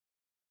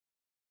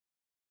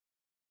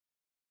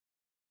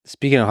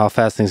Speaking of how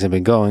fast things have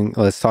been going,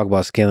 let's talk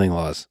about scaling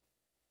laws.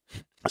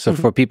 So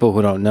for people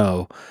who don't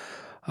know,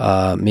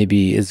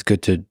 maybe it's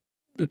good to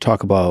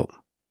talk about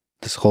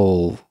this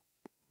whole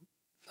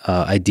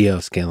idea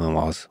of scaling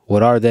laws.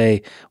 What are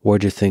they? Where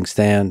do things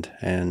stand?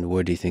 And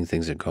where do you think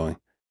things are going?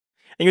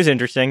 I think it was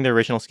interesting. The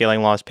original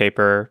scaling laws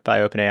paper by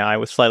OpenAI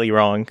was slightly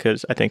wrong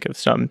because I think of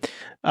some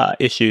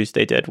issues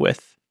they did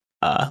with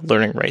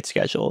learning rate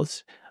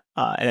schedules.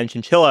 And then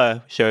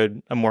Chinchilla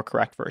showed a more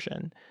correct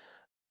version.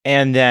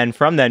 And then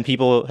from then,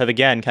 people have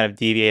again kind of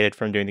deviated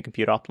from doing the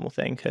compute optimal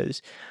thing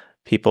because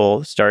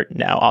people start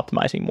now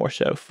optimizing more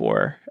so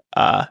for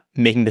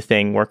making the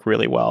thing work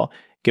really well,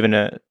 given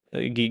an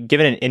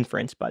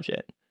inference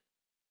budget.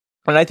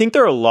 And I think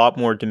there are a lot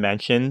more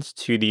dimensions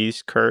to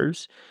these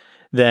curves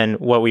than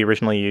what we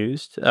originally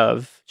used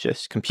of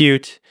just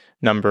compute,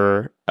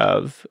 number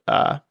of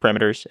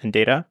parameters and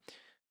data.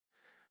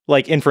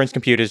 Like inference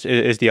compute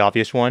is the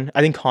obvious one.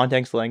 I think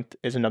context length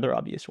is another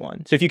obvious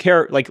one. So if you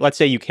care, like let's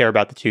say you care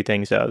about the two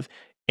things of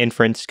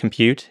inference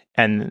compute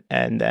and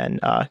then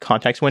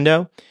context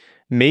window,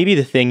 maybe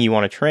the thing you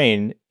want to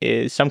train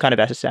is some kind of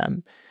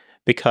SSM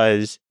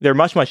because they're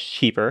much, much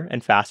cheaper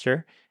and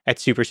faster at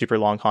super, super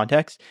long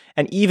context.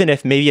 And even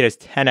if maybe it has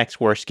 10x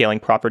worse scaling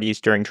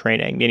properties during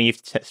training, meaning you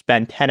have to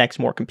spend 10x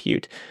more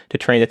compute to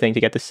train the thing to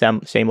get the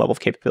same level of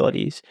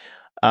capabilities,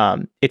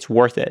 it's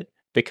worth it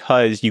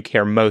because you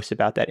care most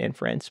about that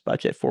inference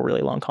budget for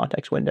really long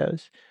context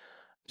windows.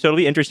 So it'll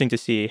be interesting to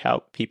see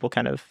how people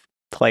kind of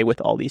play with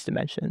all these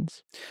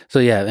dimensions. So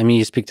yeah, I mean,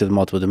 you speak to the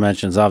multiple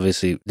dimensions.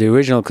 Obviously, the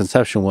original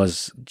conception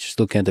was just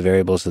looking at the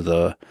variables of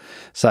the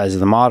size of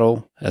the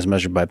model as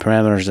measured by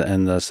parameters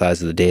and the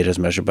size of the data as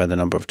measured by the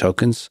number of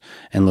tokens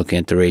and looking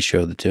at the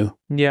ratio of the two.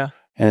 Yeah.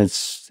 And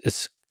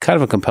it's kind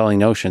of a compelling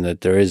notion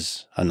that there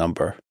is a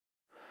number,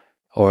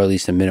 or at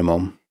least a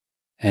minimum.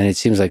 And it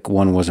seems like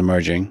one was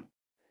emerging.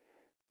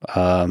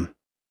 Do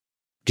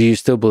you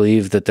still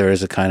believe that there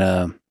is a kind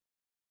of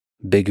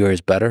bigger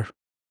is better?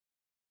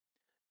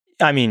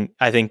 I mean,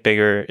 I think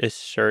bigger is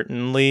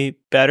certainly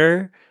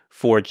better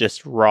for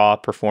just raw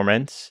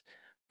performance.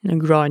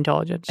 And raw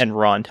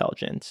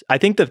intelligence. I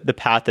think the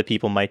path that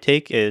people might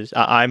take is,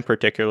 I'm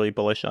particularly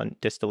bullish on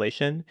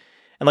distillation.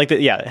 And like,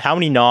 how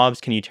many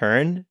knobs can you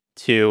turn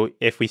to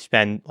if we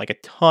spend like a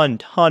ton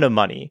of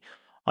money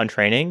on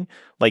training,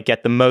 like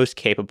get the most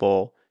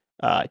capable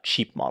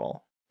cheap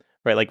model?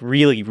 Right, like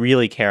really,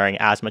 really caring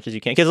as much as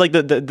you can. Because like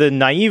the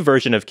naive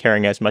version of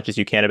caring as much as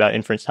you can about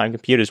inference time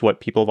compute is what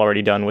people have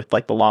already done with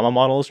like the llama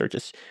models, or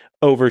just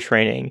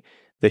overtraining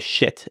the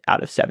shit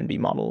out of 7B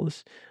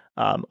models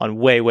on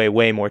way, way,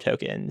 way more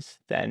tokens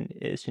than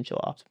is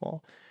Chinchilla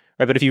optimal.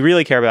 Right, but if you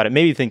really care about it,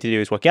 maybe the thing to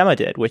do is what Gemma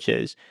did, which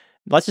is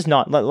let's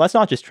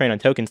not just train on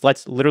tokens.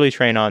 Let's literally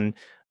train on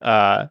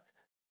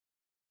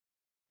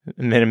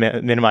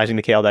minimizing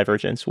the KL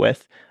divergence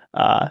with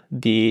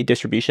the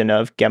distribution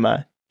of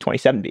Gemma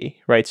 27B,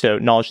 right? So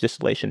knowledge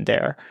distillation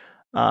there.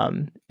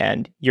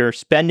 And you're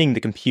spending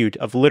the compute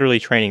of literally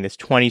training this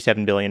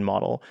 27 billion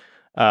model,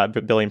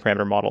 billion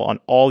parameter model on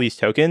all these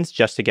tokens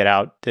just to get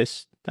out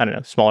this, I don't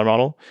know, smaller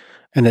model.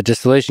 And the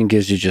distillation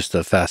gives you just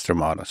a faster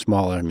model.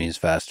 Smaller means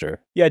faster.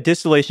 Yeah,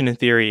 distillation in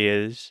theory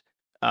is,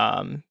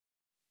 I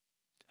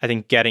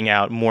think, getting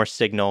out more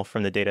signal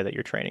from the data that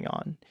you're training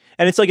on.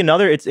 And it's like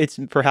it's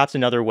perhaps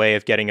another way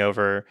of getting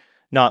over,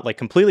 not like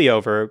completely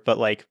over, but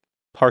like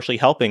partially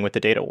helping with the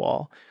data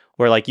wall,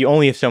 where like you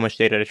only have so much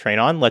data to train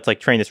on. Let's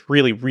like train this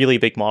really, really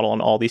big model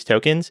on all these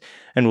tokens,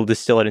 and we'll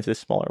distill it into this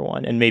smaller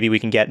one. And maybe we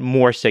can get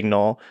more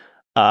signal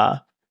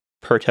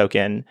per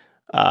token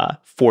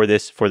for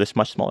this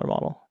much smaller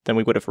model than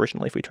we would have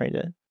originally if we trained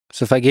it.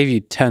 So if I gave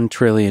you $10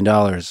 trillion,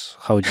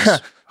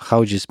 how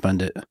would you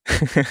spend it?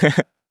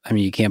 I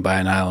mean, you can't buy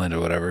an island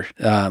or whatever.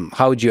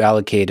 How would you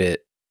allocate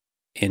it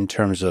in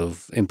terms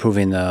of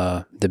improving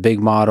the big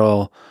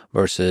model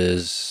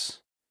versus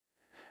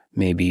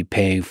maybe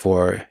paying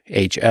for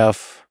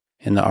HF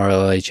in the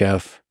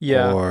RLHF?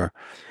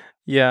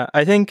 Yeah,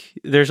 I think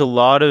there's a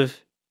lot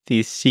of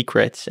these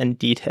secrets and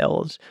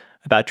details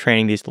about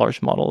training these large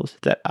models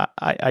that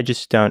I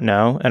just don't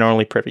know and are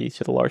only privy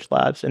to the large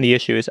labs. And the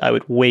issue is I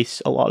would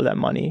waste a lot of that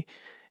money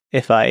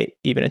if I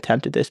even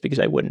attempted this because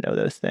I wouldn't know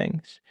those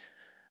things.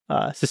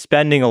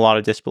 Suspending a lot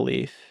of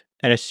disbelief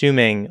and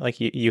assuming like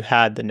you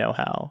had the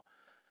know-how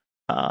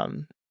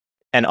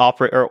and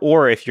operate,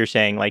 or if you're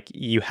saying like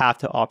you have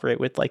to operate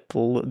with like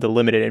the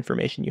limited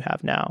information you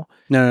have now.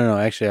 No.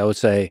 Actually, I would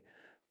say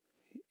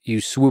you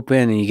swoop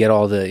in and you get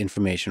all the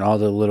information, all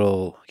the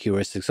little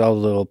heuristics, all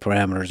the little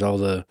parameters, all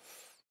the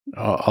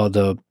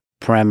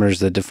parameters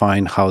that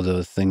define how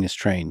the thing is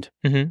trained.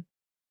 Mm-hmm.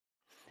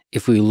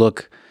 If we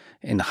look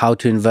in how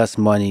to invest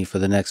money for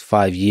the next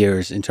 5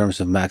 years in terms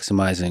of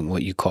maximizing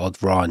what you called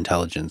raw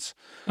intelligence.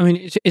 I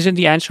mean, isn't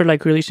the answer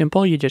like really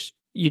simple? You just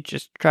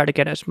try to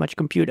get as much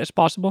compute as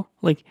possible.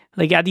 Like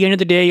at the end of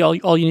the day,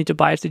 all you need to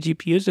buy is the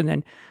GPUs, and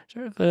then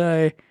sort of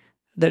the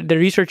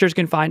researchers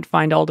can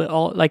find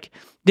all like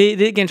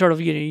they can sort of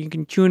you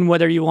can tune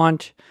whether you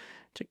want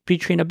to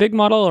pre-train a big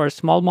model or a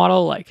small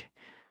model. Like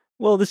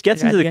Well, this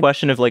gets into the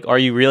question of like, are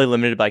you really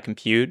limited by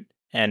compute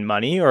and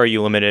money, or are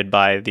you limited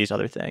by these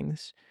other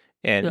things?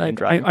 And, like, and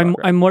driving I'm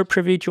progress? more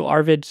privy to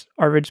Arvid's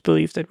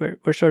belief that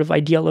we're sort of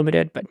idea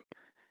limited, but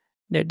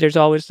there's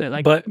always the,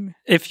 like. But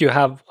if you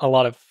have a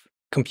lot of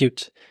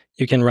compute,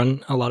 you can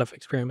run a lot of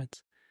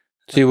experiments.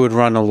 So you would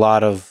run a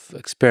lot of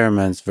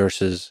experiments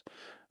versus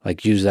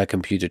like use that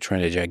compute to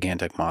train a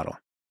gigantic model.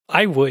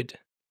 I would,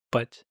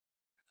 but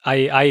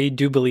I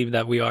do believe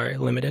that we are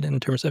limited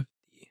in terms of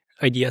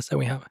the ideas that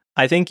we have.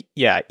 I think,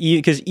 yeah,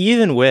 because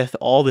even with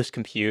all this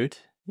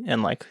compute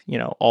and like,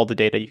 all the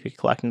data you could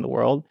collect in the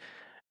world,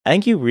 I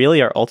think you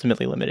really are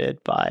ultimately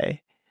limited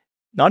by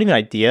not even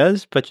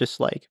ideas, but just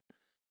like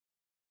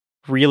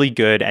really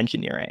good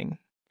engineering.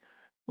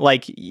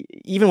 Like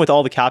even with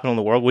all the capital in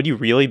the world, would you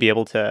really be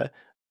able to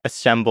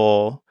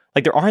assemble?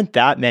 Like there aren't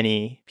that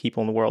many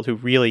people in the world who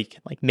really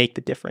can like make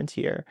the difference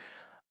here.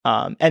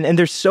 And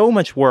there's so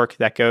much work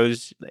that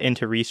goes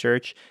into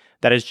research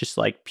that is just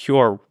like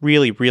pure,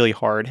 really, really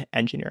hard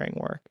engineering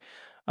work.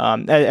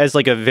 As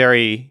like a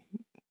very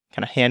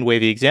kind of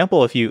hand-wavy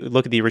example, if you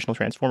look at the original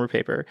Transformer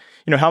paper,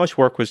 how much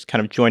work was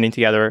kind of joining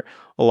together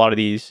a lot of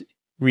these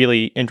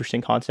really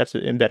interesting concepts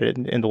embedded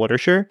in the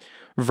literature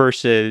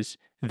versus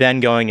then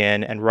going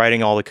in and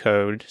writing all the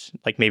code,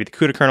 like maybe the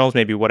CUDA kernels,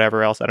 maybe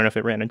whatever else. I don't know if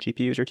it ran on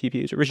GPUs or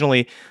TPUs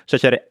originally,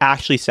 such that it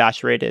actually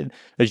saturated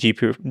the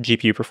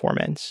GPU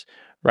performance,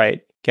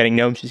 right? Getting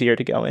GNOME Shazir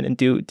to go in and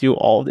do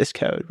all of this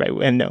code, right?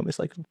 And GNOME is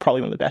like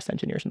probably one of the best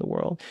engineers in the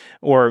world.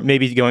 Or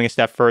maybe going a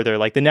step further,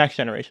 like the next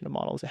generation of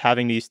models,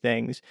 having these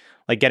things,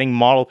 like getting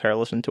model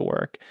parallelism to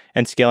work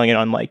and scaling it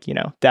on like,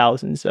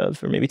 thousands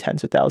of, or maybe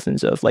tens of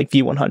thousands of like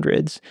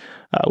V100s,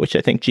 which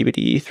I think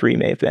GPT-3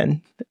 may have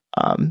been.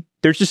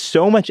 There's just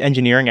so much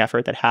engineering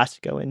effort that has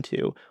to go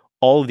into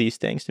all of these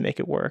things to make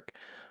it work.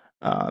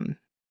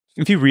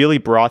 If you really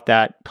brought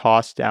that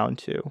cost down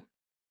to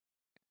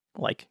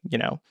like,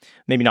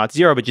 maybe not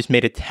zero, but just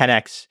made it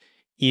 10x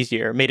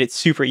easier, made it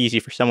super easy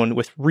for someone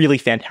with really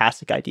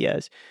fantastic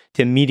ideas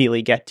to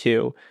immediately get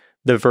to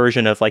the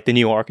version of like the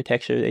new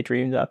architecture they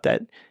dreamed up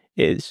that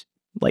is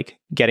like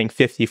getting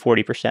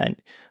 40%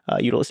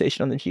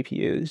 utilization on the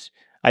GPUs.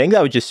 I think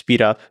that would just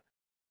speed up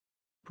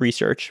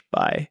research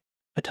by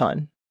a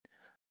ton.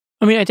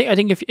 I mean, I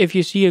think if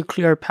you see a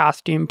clear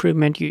path to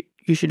improvement, you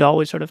should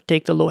always sort of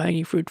take the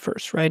low-hanging fruit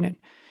first, right? And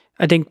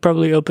I think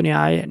probably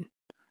OpenAI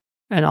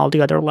and all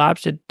the other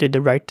labs did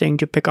the right thing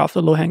to pick off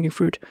the low-hanging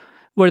fruit,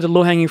 where the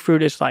low-hanging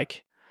fruit is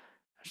like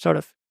sort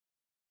of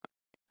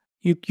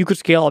you could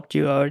scale up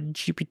to a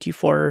GPT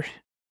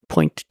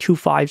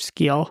 4.25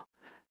 scale,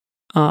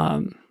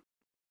 and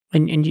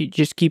you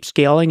just keep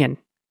scaling and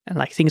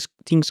like things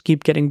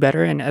keep getting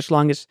better, and as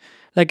long as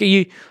like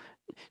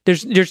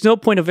there's no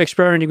point of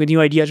experimenting with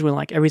new ideas when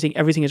like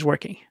everything is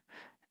working,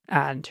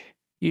 and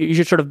you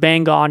should sort of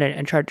bang on it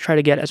and try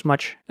to get as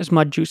much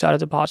juice out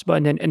of it possible,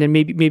 and then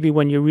maybe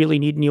when you really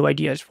need new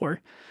ideas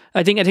for,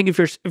 I think if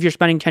you're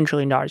spending $10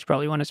 trillion, you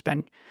probably want to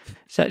spend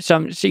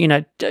some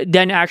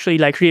then actually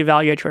like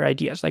reevaluate your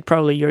ideas, like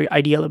probably you're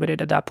idea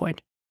limited at that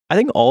point. I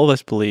think all of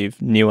us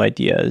believe new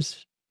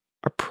ideas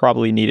are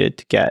probably needed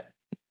to get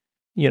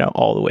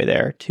all the way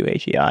there to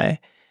AGI,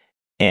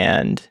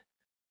 and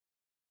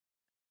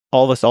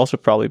all of us also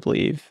probably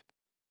believe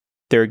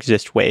there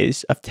exist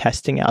ways of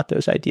testing out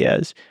those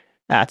ideas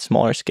at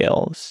smaller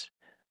scales,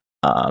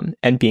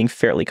 and being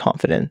fairly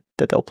confident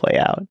that they'll play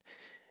out.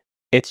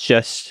 It's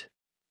just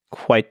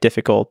quite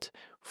difficult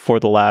for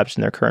the labs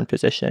in their current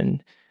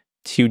position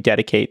to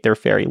dedicate their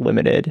very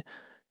limited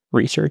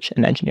research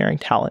and engineering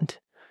talent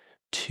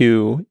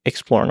to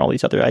exploring all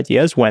these other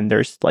ideas when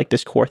there's like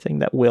this core thing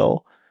that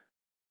will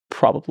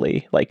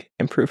probably like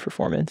improve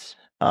performance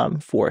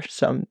for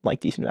some like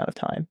decent amount of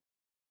time.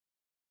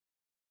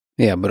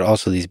 Yeah, but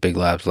also these big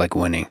labs like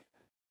winning.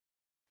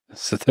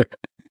 So they're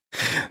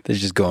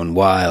just going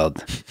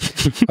wild.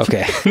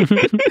 Okay.